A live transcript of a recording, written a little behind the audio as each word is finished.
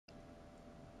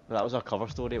That was our cover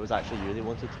story, it was actually you they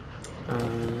wanted.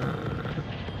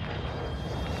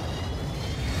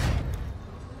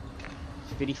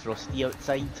 It's very frosty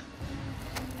outside.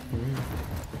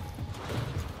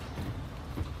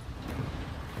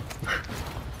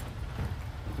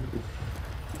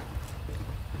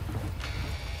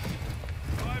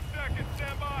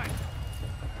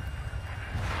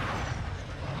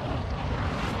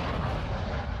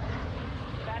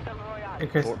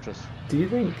 Chris, Fortress. do you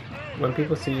think when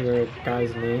people see your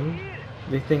guy's name,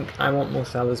 they think I want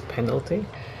Mocella's penalty?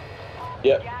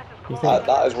 Yep, You think?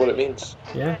 that is what it means.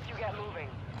 Yeah,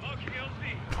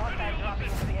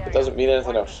 It doesn't mean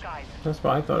anything else. that's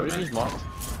what I thought it Where is meant. marked?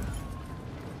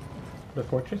 The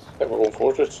fortress? I think we're going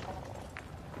fortress.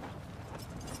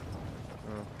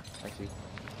 Oh, I see.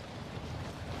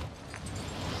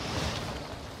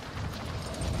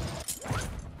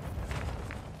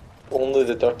 Only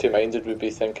the dirty-minded would be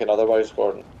thinking otherwise,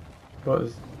 Gordon.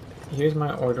 Was here's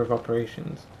my order of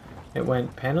operations. It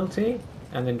went penalty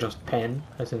and then just pen,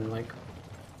 as in like,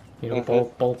 you know,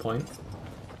 ballpoint.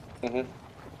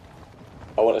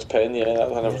 I want his pen, yeah,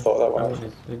 I never thought of that I one.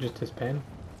 want just his pen.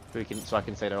 So I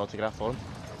can sign an autograph for him.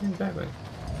 Exactly.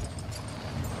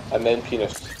 And then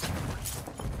penis.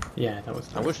 Yeah, that was.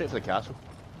 I'll go straight for the castle.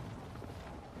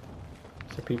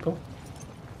 So people.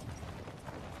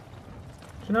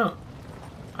 Do you know?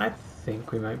 I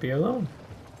think we might be alone.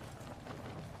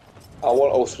 I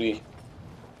want all three,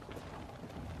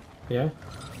 Yeah.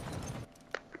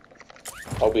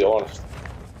 I'll be honest.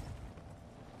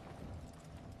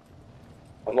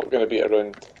 I'm not going to beat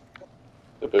around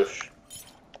the bush.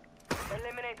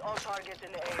 Eliminate all targets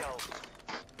in the AO.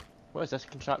 What is this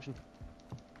contraption?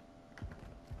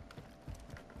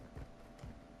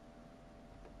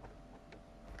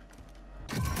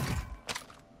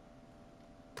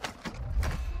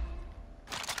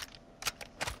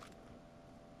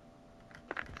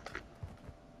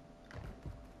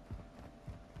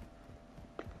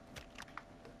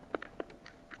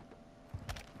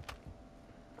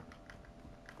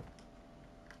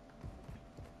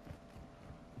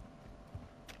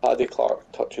 Paddy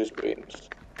Clark touches brains.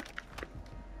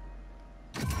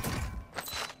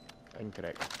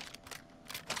 Incorrect.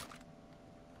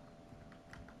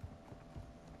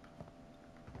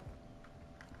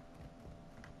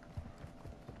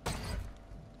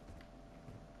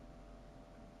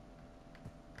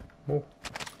 Oh,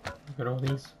 look at all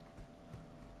these.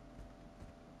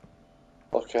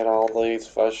 Look at all these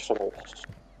vegetables.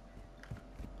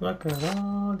 Look at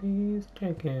all these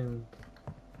chickens.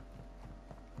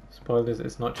 Spoilers,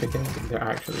 it's not chickens, they're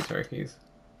actually turkeys.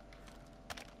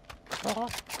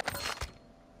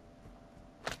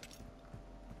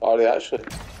 Are they actually?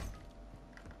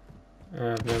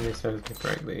 Memory serves me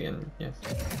correctly, and yes.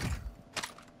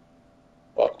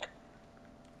 Fuck.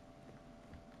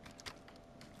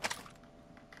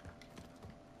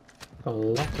 A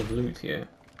lot of loot here.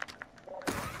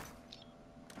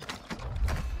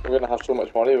 We're going to have so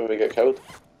much money when we get killed.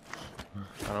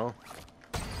 I know.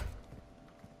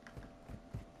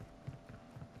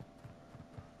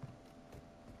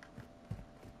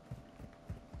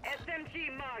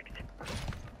 SMG marked.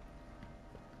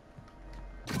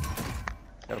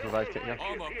 Got a provide kit here.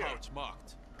 Armor pouch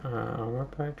marked. Armor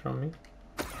pouch on me.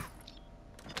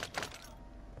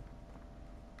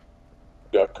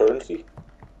 You have currency.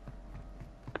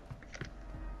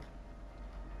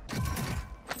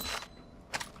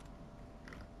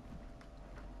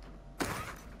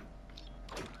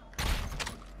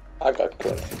 I got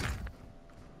currency.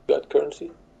 You got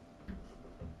currency?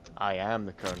 I am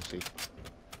the currency.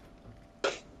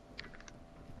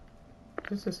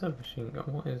 This is a submachine gun,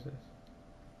 what is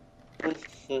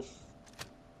this?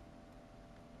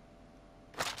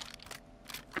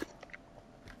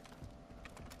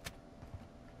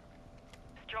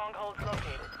 Strongholds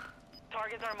located.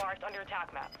 Targets are marked under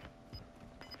attack map.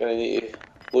 Gonna need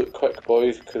to look quick,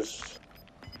 boys, because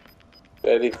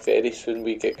very, very soon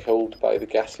we get killed by the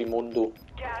Gassimondo.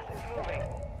 Gas is moving.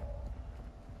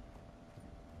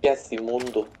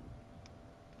 Gassimondo.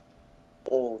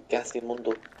 Oh,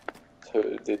 Gassimondo. That's how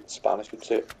the Spanish would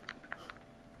say it.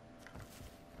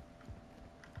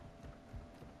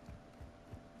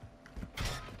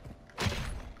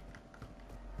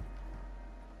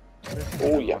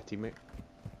 Oh, yeah. Teammate.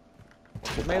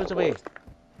 8 miles away.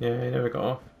 Yeah, he never got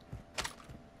off.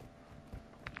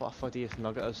 What a fuddiest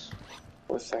nugget is.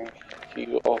 This thing, he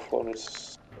got off on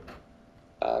his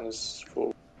hands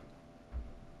for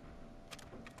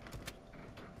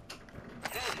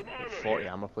 40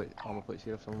 armor plates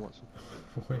here if someone wants them.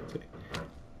 40.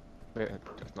 Wait,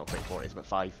 it's not quite 40, it's about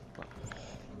 5. But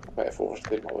Might have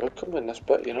overstayed my welcome in this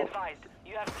bit, you Be know. advised,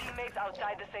 you have teammates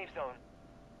outside the safe zone.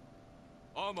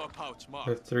 Armor pouch marked.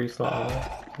 There's 3 slots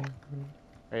left.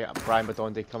 Hey, Brian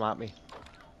Badondi, come at me.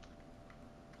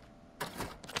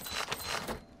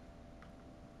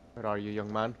 Where are you,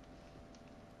 young man?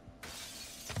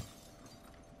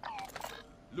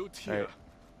 Loot here. Right.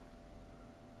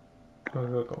 Oh,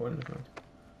 we'll go in.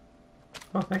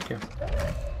 Oh, thank you.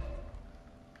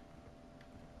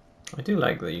 I do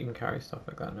like that you can carry stuff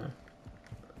like that now.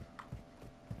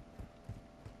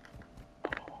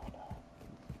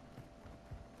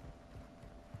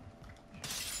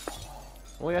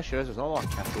 Oh yeah, sure is. There's not a lot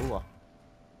of castle.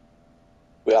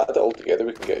 We add it all together,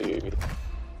 we can get a UAV.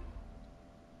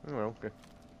 Oh well, good.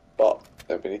 But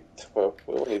then we need, well,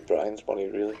 we only need Brian's money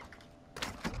really.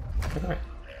 Alright.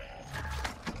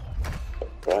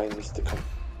 But Brian needs to come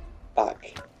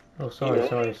back. Oh, sorry,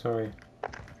 Yeah. sorry.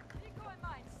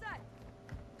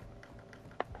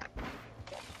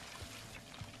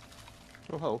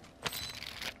 Oh hello.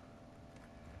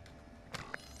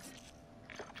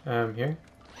 Here.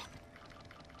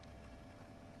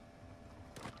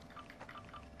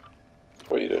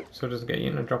 What are you doing? So does it get you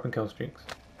in dropping kill streaks?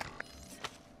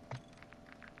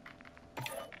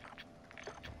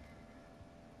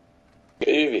 Get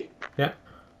a UAV. Yeah.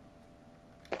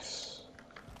 Nice.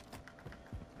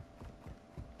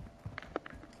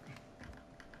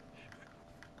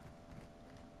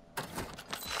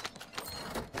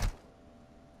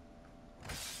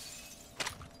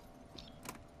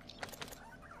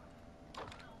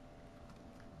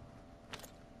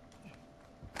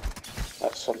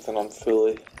 That's something I'm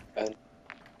fully in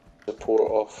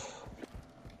support of.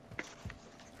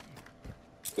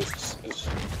 Is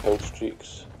kill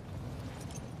streaks.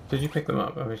 Did you pick them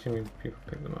up? I'm assuming people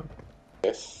pick them up.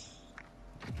 Yes.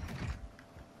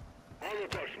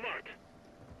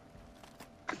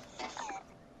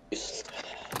 Yes.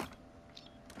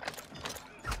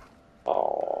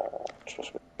 Oh,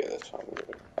 trust me, get this time. I'm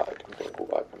going back and go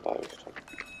back and buy this time.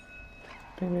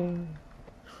 Bing bing.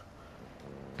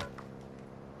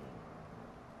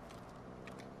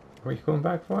 What are you going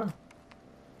back for?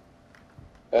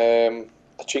 A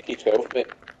cheeky 12, mate.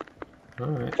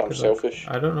 Alright. I'm selfish.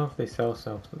 I don't know if they sell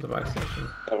selves at the buy station.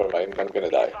 Never mind, I'm gonna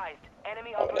Be die. advised,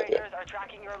 enemy I'm an idiot. operators are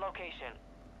tracking your location.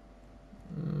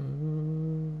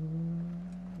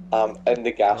 In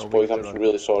the gas, Oh, we boys, need I'm to run.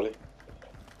 really sorry.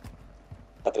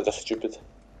 I did a stupid.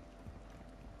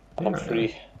 And I'm Yeah.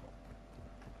 free.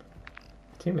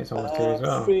 Teammates almost here as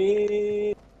well.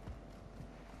 Free.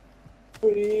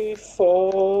 Free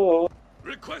fall.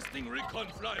 Requesting recon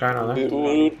flight. Guy on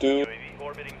left. Do.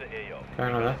 Orbiting the AO.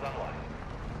 Guy on left.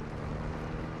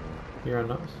 You're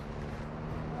on us.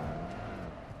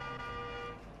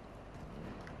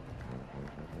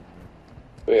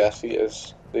 Wait, I see it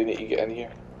is. They need to get in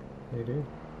here. They do.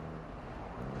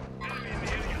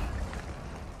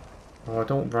 Oh,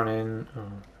 don't run in.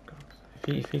 Oh, for God's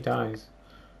sake. If he dies.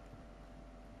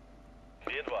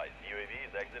 Be advised, UAV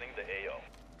is exiting the AO.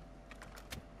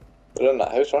 They're in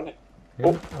that house, aren't they?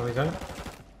 Yeah. Oh, he's out.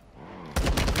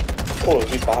 Oh,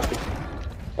 he's back.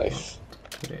 Nice.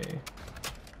 Today.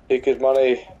 Take his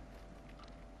money.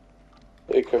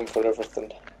 Take him for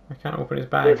everything. I can't open his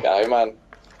Poor bag. guy, man.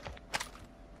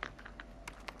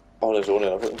 On his own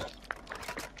and everything.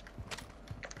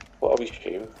 What a wee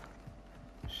shame.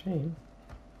 Shame.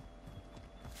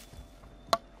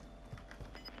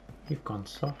 You've gone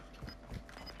soft.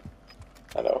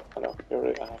 I know. You're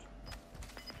right, I have.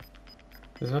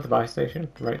 There's another buy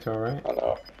station, right to our right. I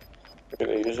know. We're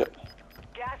gonna use it.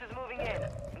 Gas is moving in.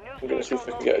 We're New gonna see safe if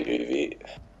we zone can get a located.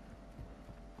 UAV.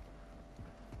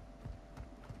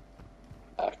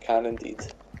 I can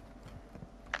indeed.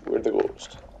 We're the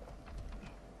ghost.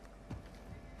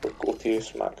 We're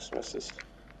Gotius Maximuses.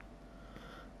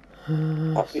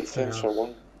 Happy sensor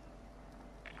one.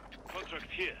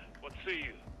 Contract here. What say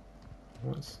you?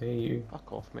 What say you?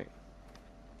 Fuck off, mate.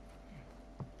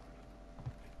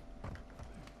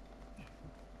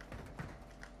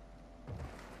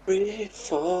 We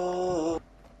fall.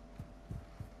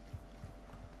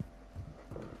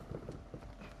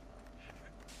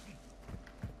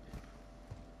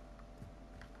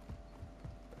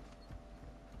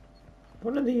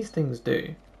 What do these things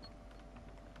do?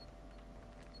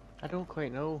 I don't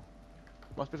quite know.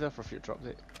 Must be there for future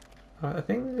update. I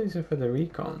think these are for the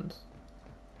recons.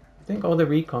 I think all the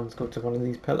recons go to one of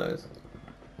these pillars.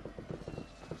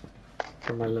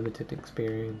 From my limited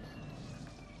experience.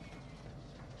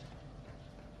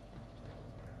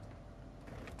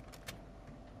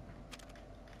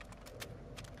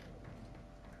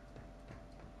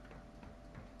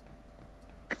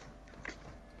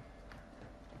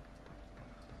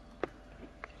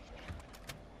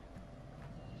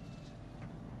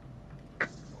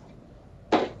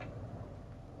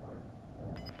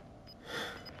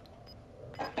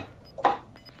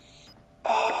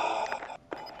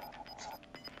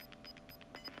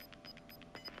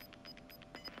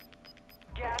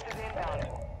 inbound.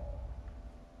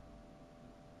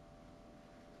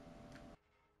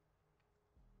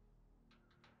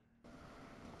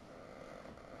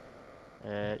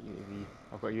 UAV.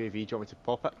 I've got a UAV. Do you want me to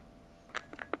pop it?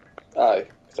 Aye,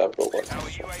 because I've got one. Our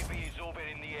UAV is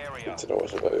orbiting the area. Need to know what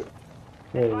it's about.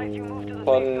 Advise you move to the safe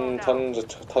zone now.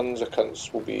 Tons of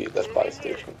cunts will be at this buy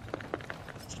station.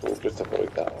 So we'll just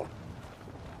avoid that one.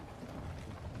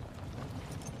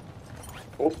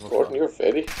 Oh, Gordon, you're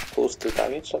very close to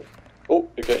damage, son. Oh,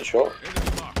 you're getting shot.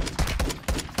 Enemy mark.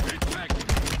 Hit back.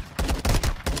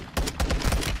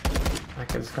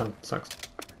 Okay, this gun sucks.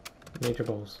 Major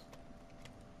balls.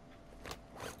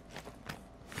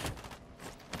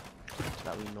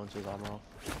 That wee nonsense armor off.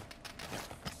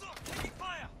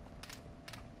 Fire.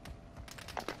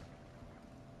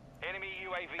 Enemy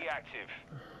UAV active.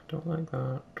 Don't like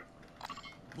that.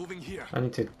 Moving here. I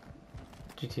need to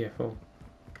GTFO.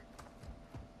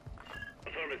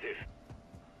 Affirmative.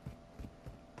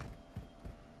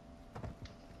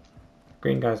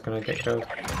 Green guy's gonna get killed.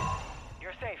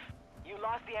 You're safe. You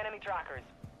lost the enemy trackers.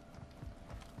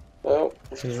 Well,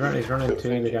 He's running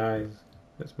to the guys.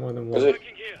 It's more than Is one. he?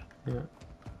 Looking here. Yeah.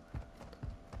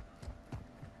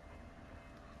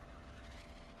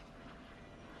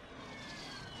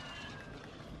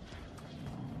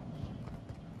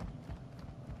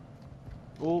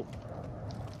 Oh.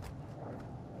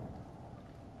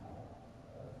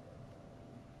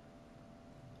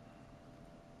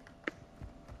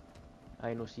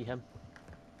 I no see him.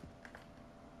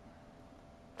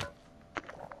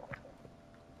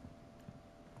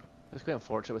 It's quite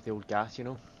unfortunate with the old gas, you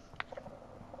know.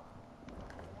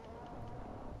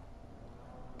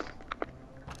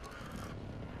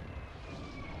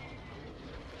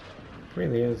 It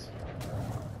really is.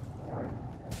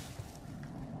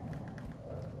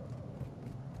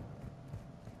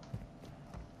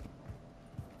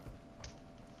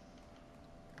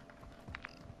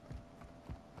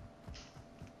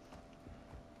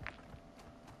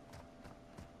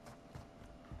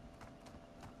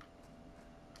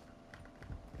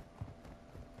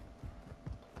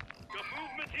 Got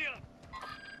movement here.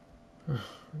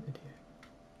 Idiot.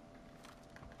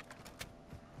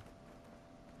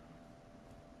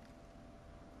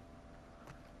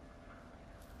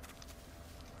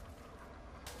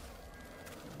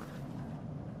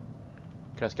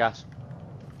 Chris, gas.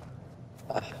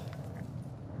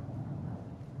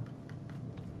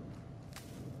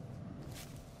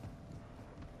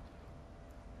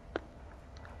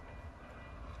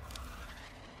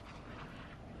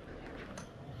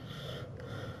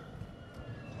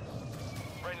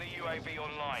 Friendly UAV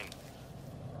online.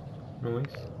 Noise.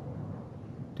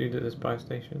 Dude at this buy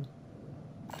station.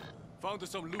 Found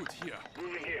some loot here.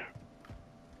 Moving here.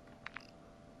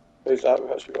 Where's that?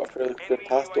 We've actually got a fairly clear Enemy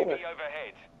path, don't UAV we?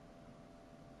 overhead.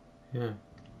 Yeah.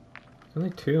 There's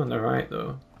only two on the right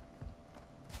though.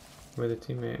 Where the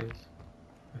teammate is.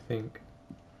 I think.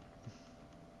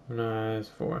 No, there's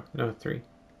four. No, three.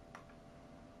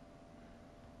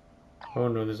 Oh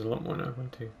no, there's a lot more now. 1,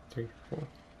 2, 3, 4.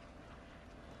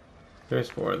 There's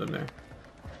 4 of them there.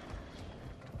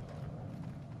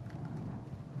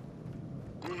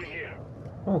 Moving here.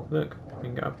 Oh, look. We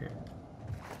can get up here.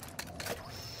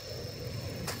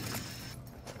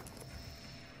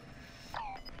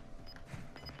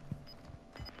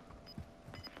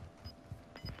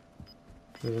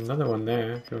 There's another one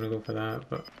there if you want to go for that,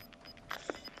 but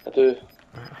I do.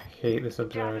 I hate this Gas is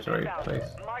observatory inbound. place.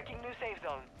 Marking new safe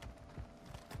zone.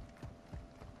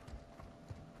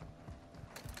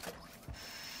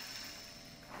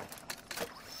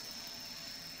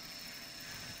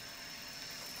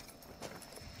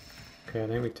 Okay, I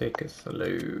think we take it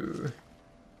slow.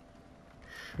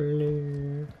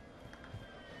 Slow.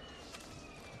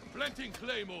 Planting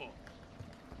claymore.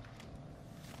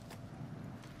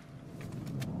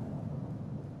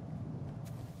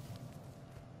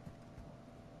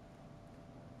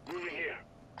 Moving here.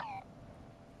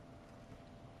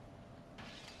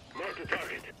 Mark the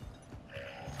target.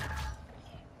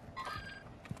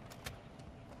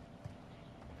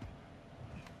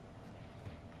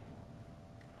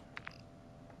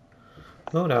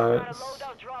 Loadouts. Got a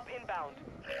loadout drop inbound.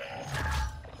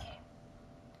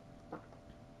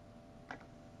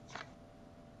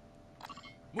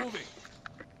 Moving.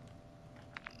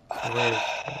 Where's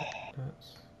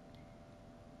that's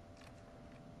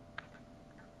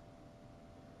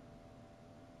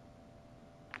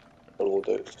For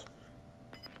loadouts.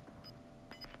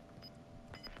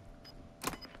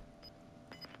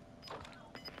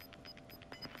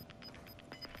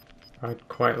 I'd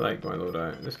quite like my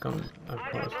loadout. This gun I've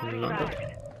I got got some not good.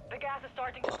 The gas is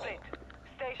starting to split.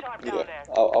 Stay sharp Yeah, down there.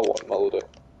 I want my loadout.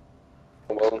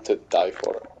 I'm willing to die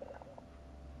for it.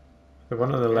 The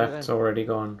one on the Yeah, left's then. already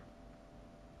gone.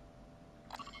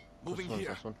 Moving This one's here.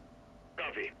 this one.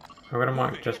 Copy. I'm gonna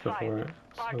mark Moving. just Be advised, before it.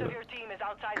 part So of that your team is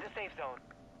outside the safe zone.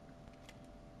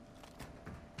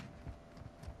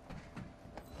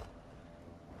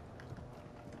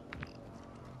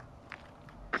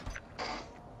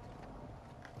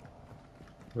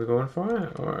 we going for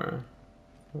it or?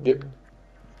 Yep.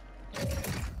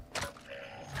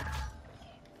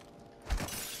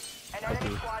 An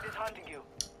enemy squad is hunting you.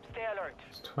 Stay alert.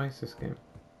 It's twice this game.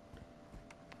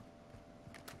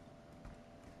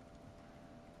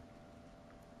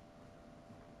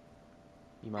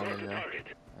 E-man Mark in the there. target.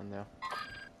 And there.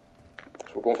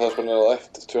 So we're going for this one on the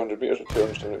left. It's 200 meters or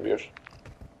 270 meters.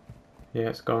 Yeah,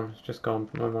 it's gone. It's just gone,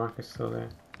 but my mark is still there.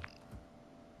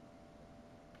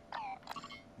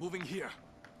 Moving here.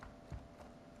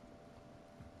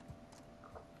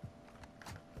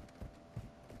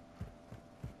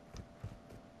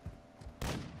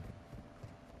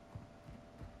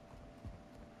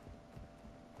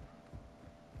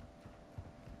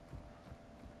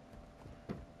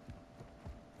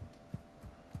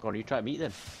 Go on, you try to meet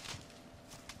them.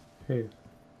 Who?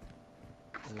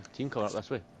 There's a team coming up this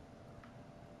way.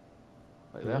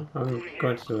 Right Yeah, there. I'm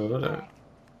going to the loadout.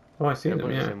 Oh, I see Yeah, them,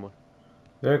 going the yeah. same way.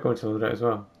 They're going to the loadout as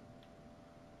well.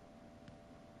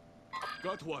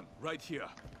 Got one right here.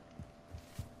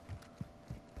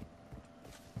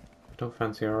 Don't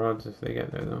fancy our odds if they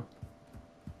get there though.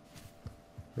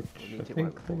 Which We need I to think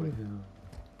work they before we- will.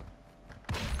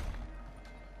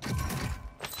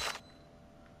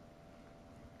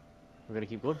 We're gonna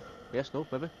keep going. Yes, no,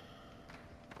 maybe.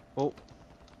 Oh,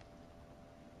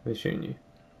 They're shooting you.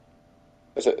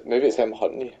 Is it? Maybe it's him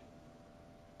hunting you.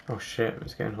 Oh shit,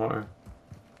 it's getting hotter.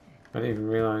 I didn't even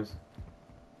realise.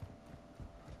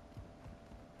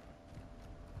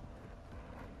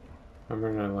 I'm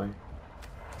running away.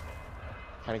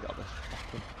 can I get up this?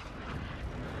 fucking-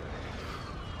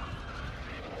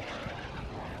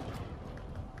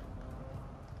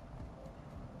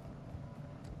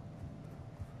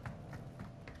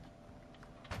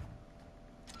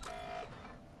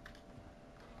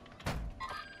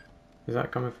 Is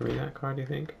that coming for me, that car, do you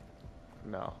think?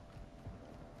 No.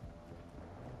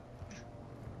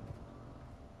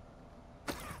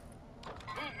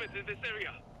 Movement in this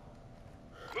area.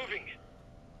 Moving.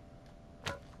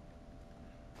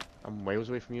 I'm miles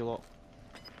away from you lot.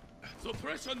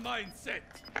 Suppression mine set.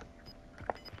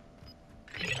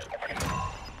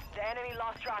 The enemy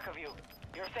lost track of you.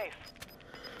 You're safe.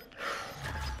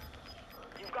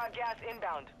 You've got gas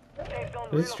inbound. Safe zone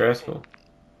This is relocating. stressful.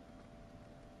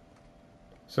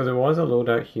 So there was a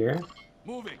loadout here.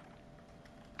 Moving.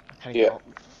 Can I Yeah. get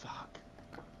up? Fuck.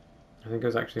 I think it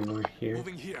was actually more here.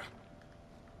 Moving here.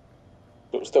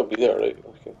 It'll still be there, right?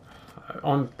 Okay.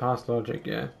 On past logic,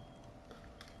 yeah.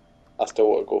 I still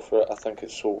want to go for it. I think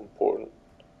it's so important.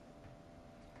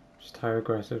 Just how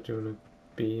aggressive do you want to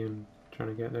be and trying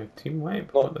to get their team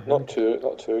wipe? What the Not hell?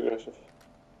 not too aggressive.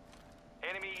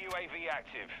 Enemy UAV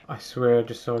active. I swear I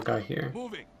just saw a guy here.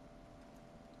 Moving.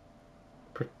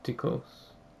 Pretty close.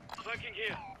 Flanking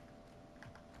here.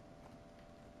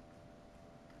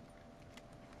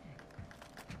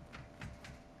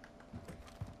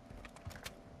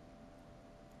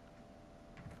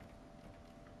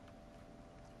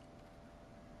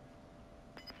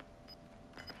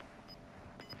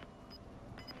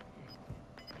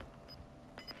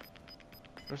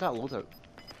 Where's that loadout?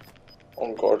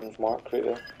 On Gordon's mark right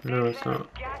there. No, it's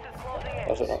not. Gas is closing in.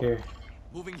 That's it It's not. here.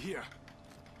 Moving here.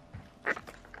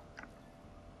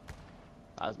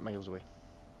 That's miles away.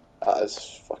 That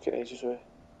is fucking ages away.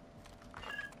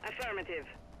 Affirmative.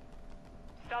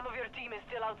 Some of your team is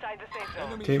still outside the safe zone.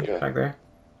 Enemy Team, Yeah. back there.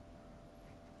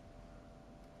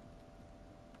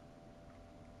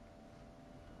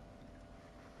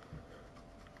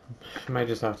 Might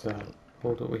just have to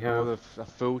hold what we Oh, have. the a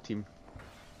full team.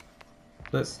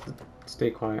 Let's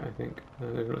stay quiet, I think.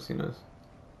 They've not seen us.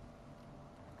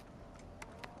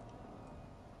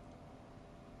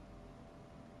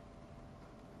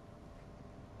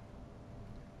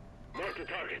 Mark the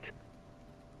target.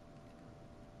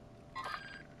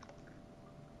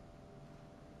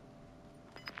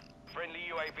 Friendly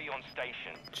UAV on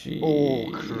station. Jeez.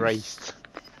 Oh, Christ.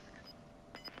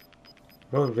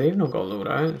 Well, they've not got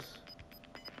loadouts.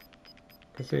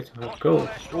 Because they don't have gold.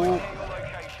 Hostile airstrike near your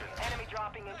location. Enemy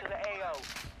dropping into the AO.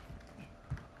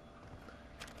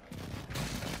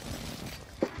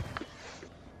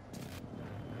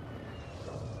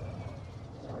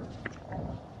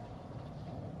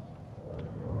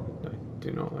 I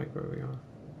do not like where we are.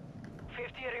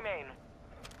 50 remain.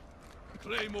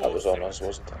 Claymore. That was on us,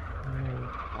 wasn't it? Yeah.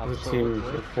 There's a team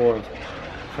Absolutely. of 4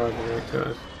 charging right to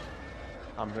us.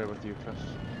 I'm here with you, Chris.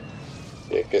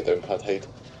 Yeah, get down, pad hide.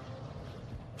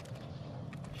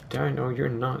 You're down. Oh, you're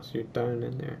nuts. You're down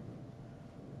in there.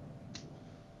 If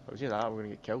I was that, we're gonna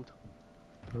get killed.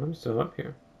 I'm still up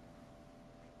here.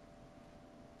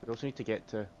 We also need to get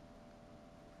to.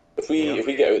 If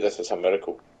we get out of this, it's a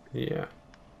miracle. Yeah.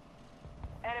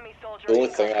 Enemy soldier. The only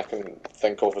thing I can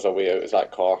think of as a way out is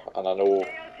that car, and I know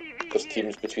there's here.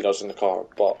 teams between us and the car,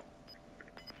 but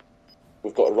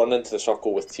we've got to run into the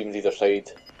circle with teams either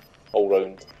side, all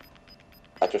round.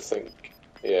 I just think,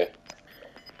 yeah,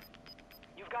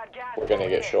 You've got gas. we're gonna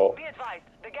get shot. Be advised,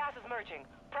 the gas is merging.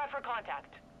 Prep for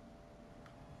contact.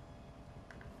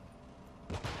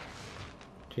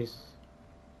 Jeez.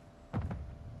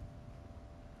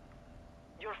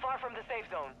 You're far from the safe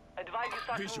zone. Advise you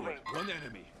start Visual. moving. One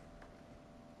enemy.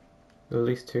 There's at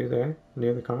least 2 there,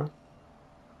 near the car.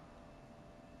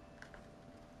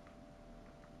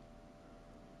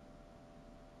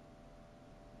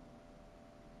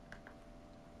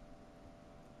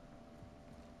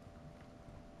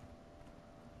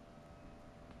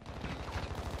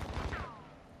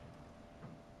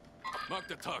 Mark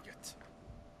the target.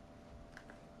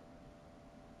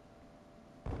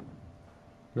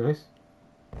 Nice.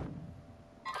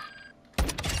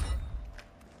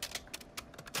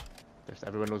 Just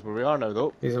everyone knows where we are now,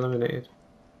 though. He's eliminated.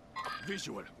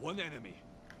 Visual. One enemy.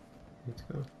 Let's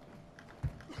go.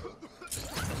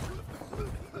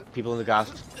 People in the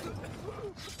gas.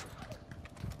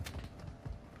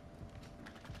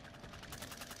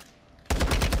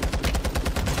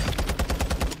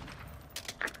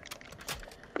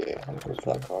 Yeah, I'm going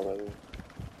for that car, by the way.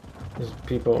 There's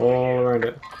people all around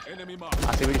it. Enemy mark.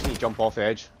 I say we just need to jump off the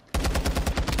edge.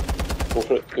 Go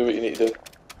for it, do what you need to do.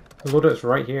 The loadout's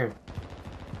right here.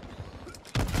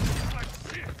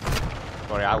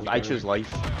 Sorry, I choose life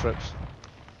trips.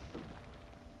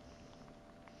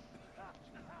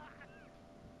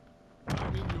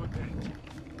 I'm in your debt.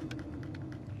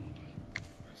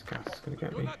 This gas is gonna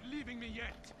get You're me. not leaving me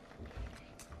yet.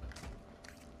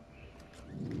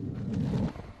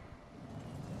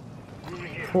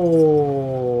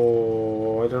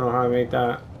 Oh, I don't know how I made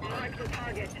that. Mark the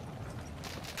target.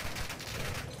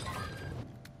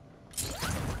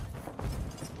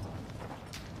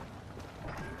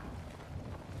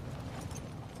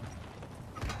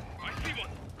 I see one.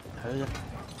 Hell yeah.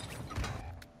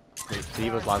 There's 3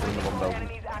 of us landing in the one building.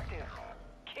 Enemies active.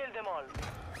 Kill them all.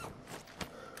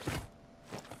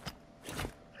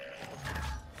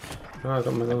 Oh, I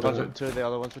got my Turns loadout. out 2 of the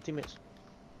other ones were teammates.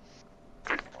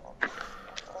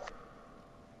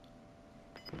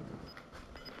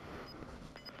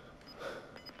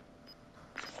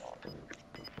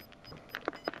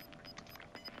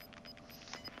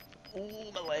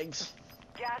 Oh, my legs.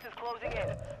 Gas is closing in.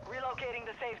 Relocating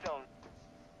the safe zone.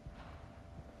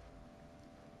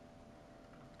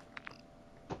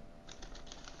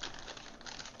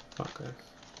 Fuck this.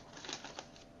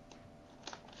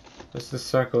 This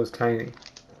circle is tiny.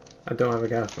 I don't have a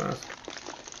gas mask.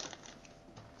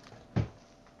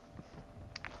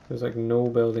 There's like no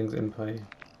buildings in play.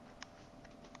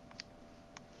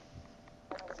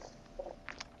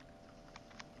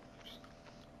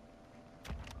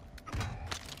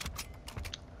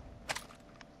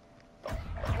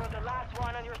 You're the last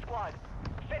one on your squad.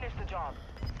 Finish the job.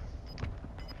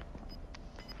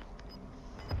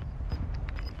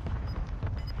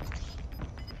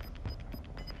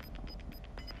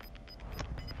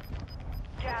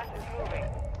 Gas is moving.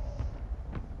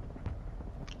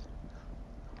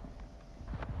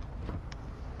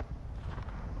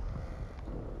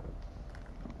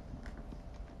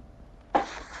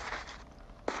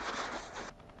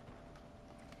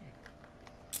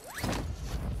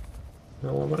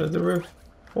 No one wanted the roof.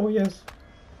 Oh yes.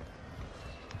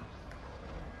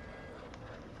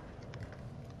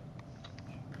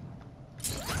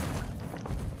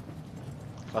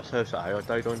 That's house that I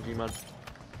died on, G-man.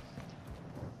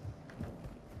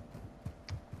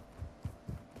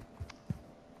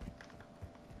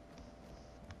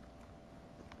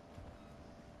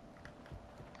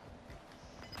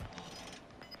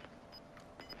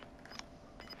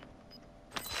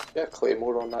 Yeah,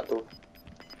 Claymore on that though.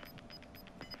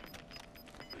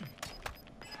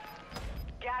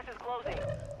 Gas is closing.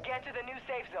 Get to the new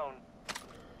safe zone.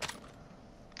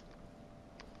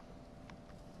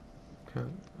 I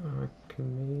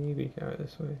can maybe get out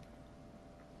this way.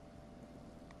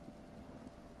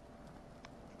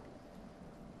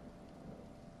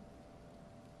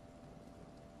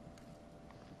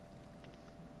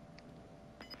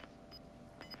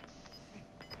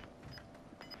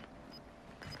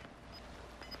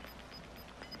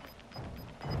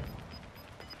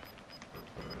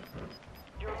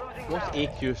 What's now.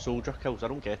 AQ soldier kills? I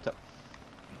don't get it.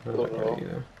 I Don't don't get know. it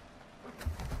either.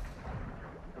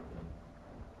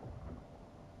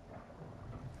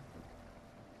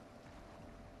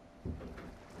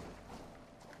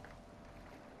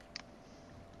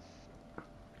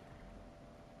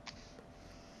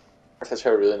 That's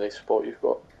a really nice spot you've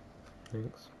got.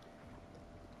 Thanks.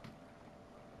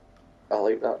 I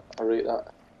like that. I rate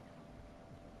that.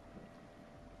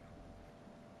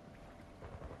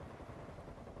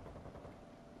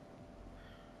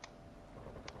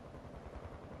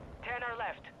 Ten are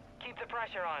left. Keep the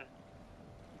pressure on.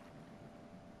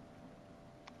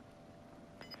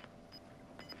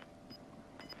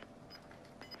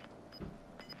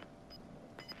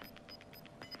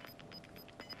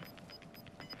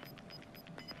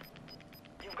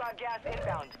 You've got gas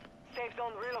inbound. Safe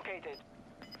zone relocated.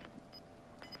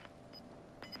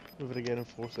 Move it again in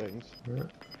 4 seconds. Yeah.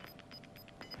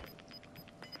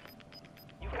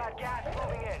 You've got gas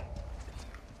moving in.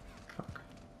 Fuck.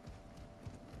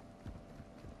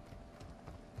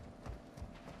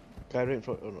 Guy right in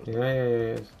front. Oh no.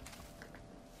 Yeah.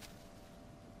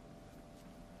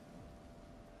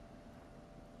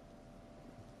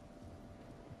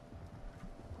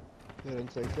 They're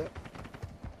inside that.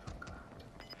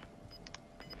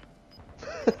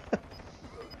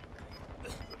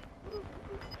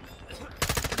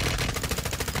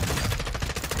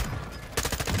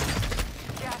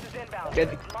 Gas is inbound.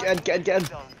 Get in.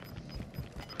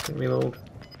 Can reload.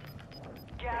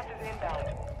 Gas is inbound.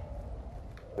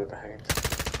 Way behind.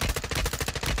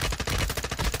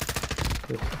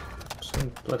 There's so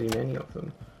bloody many of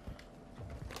them.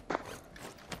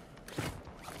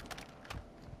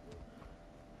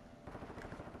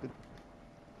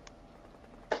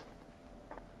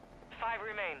 Five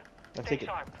remain. I Stay take it.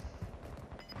 sharp.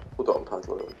 Hold on,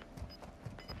 Padlock.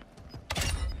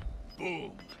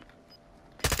 Boom.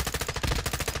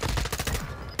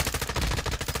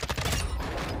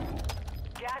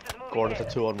 Gas is moving Gordon, in.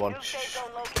 it's a 2-on-1. New safe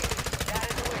zone located. That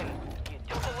is a win. You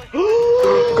took away.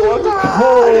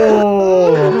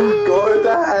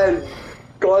 Gordon!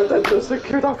 Gordon just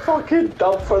secured a fucking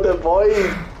dump for the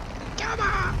boys! Come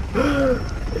on!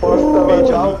 First ever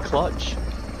Major dump clutch.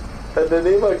 in the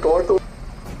name of Gordon.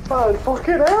 Man,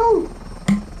 fucking hell!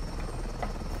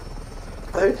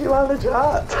 How'd you manage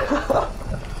that?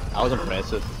 That was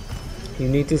impressive. You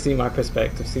need to see my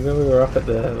perspective. See when we were up at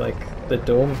the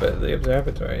dome bit, the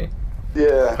observatory.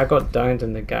 Yeah. I got downed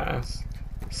in the gas,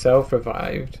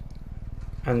 self-revived,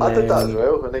 and I then did that as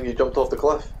well, and then you jumped off the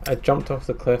cliff. I jumped off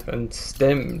the cliff and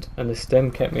stimmed, and the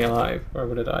stim kept me alive, or I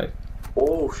would have died.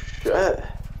 Oh shit.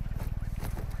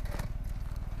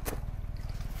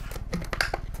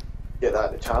 Get that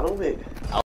in the channel, mate.